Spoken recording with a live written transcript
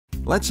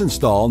Let's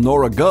install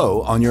Nora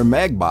Go on your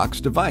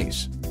Magbox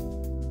device.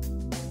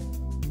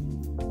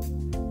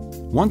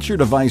 Once your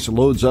device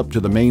loads up to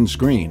the main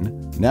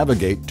screen,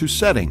 navigate to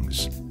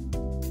Settings.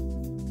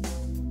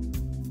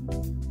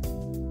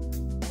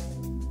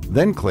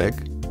 Then click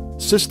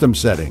System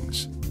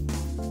Settings.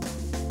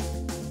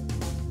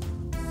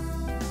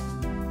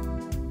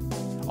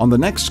 On the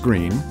next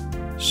screen,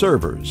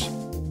 Servers.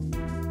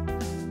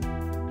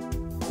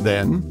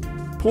 Then,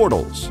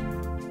 Portals.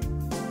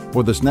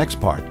 For this next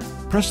part,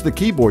 press the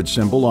keyboard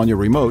symbol on your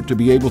remote to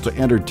be able to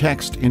enter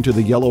text into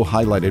the yellow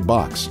highlighted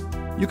box.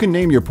 You can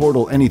name your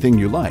portal anything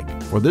you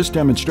like. For this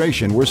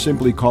demonstration, we're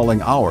simply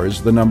calling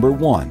ours the number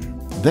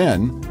 1.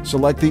 Then,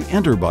 select the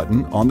Enter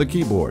button on the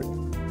keyboard.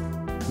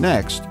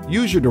 Next,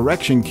 use your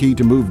direction key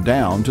to move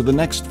down to the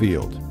next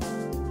field.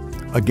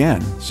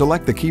 Again,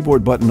 select the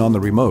keyboard button on the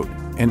remote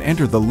and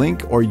enter the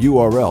link or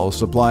URL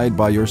supplied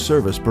by your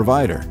service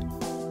provider.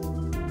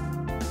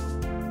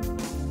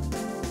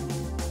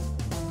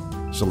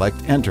 Select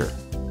Enter.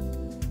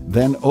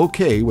 Then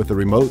OK with the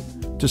remote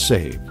to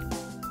save.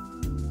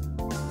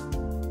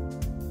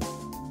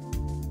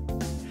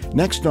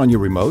 Next on your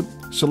remote,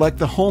 select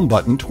the Home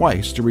button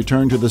twice to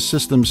return to the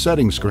System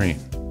Settings screen.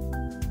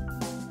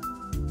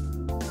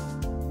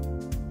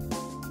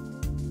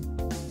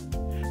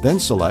 Then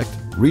select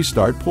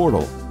Restart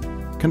Portal.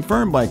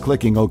 Confirm by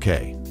clicking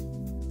OK.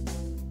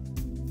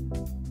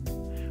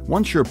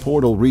 Once your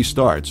portal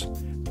restarts,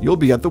 you'll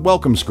be at the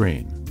Welcome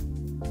screen.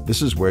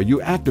 This is where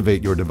you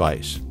activate your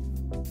device.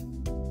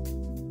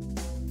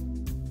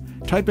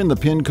 Type in the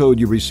PIN code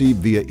you received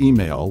via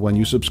email when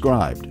you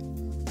subscribed.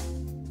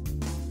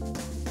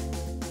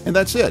 And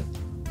that's it.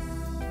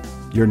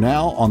 You're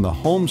now on the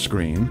home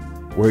screen,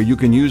 where you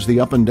can use the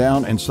up and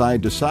down and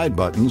side to side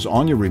buttons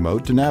on your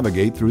remote to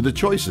navigate through the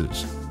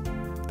choices.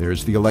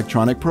 There's the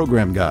electronic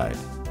program guide.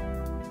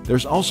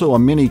 There's also a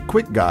mini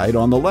quick guide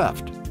on the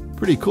left.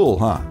 Pretty cool,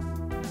 huh?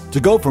 To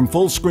go from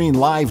full screen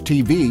live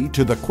TV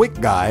to the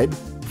quick guide,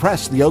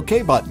 press the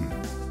OK button.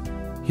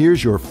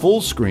 Here's your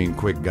full screen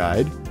quick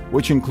guide,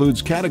 which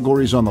includes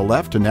categories on the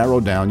left to narrow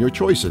down your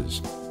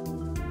choices.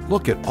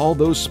 Look at all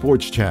those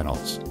sports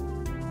channels.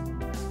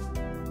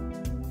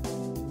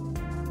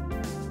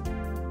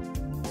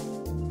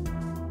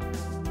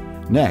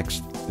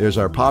 Next, there's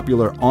our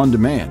popular On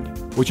Demand,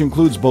 which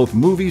includes both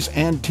movies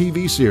and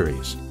TV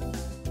series.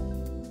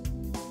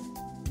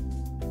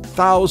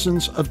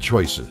 Thousands of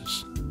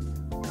choices.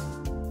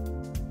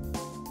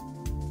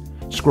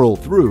 Scroll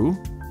through,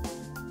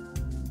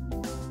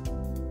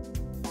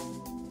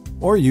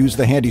 or use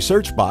the handy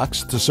search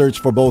box to search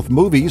for both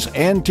movies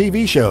and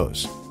TV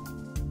shows.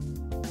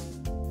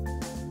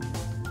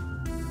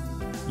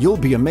 You'll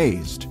be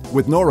amazed.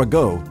 With Nora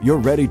Go, you're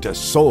ready to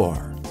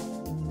soar.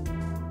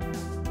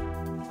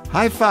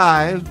 High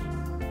five!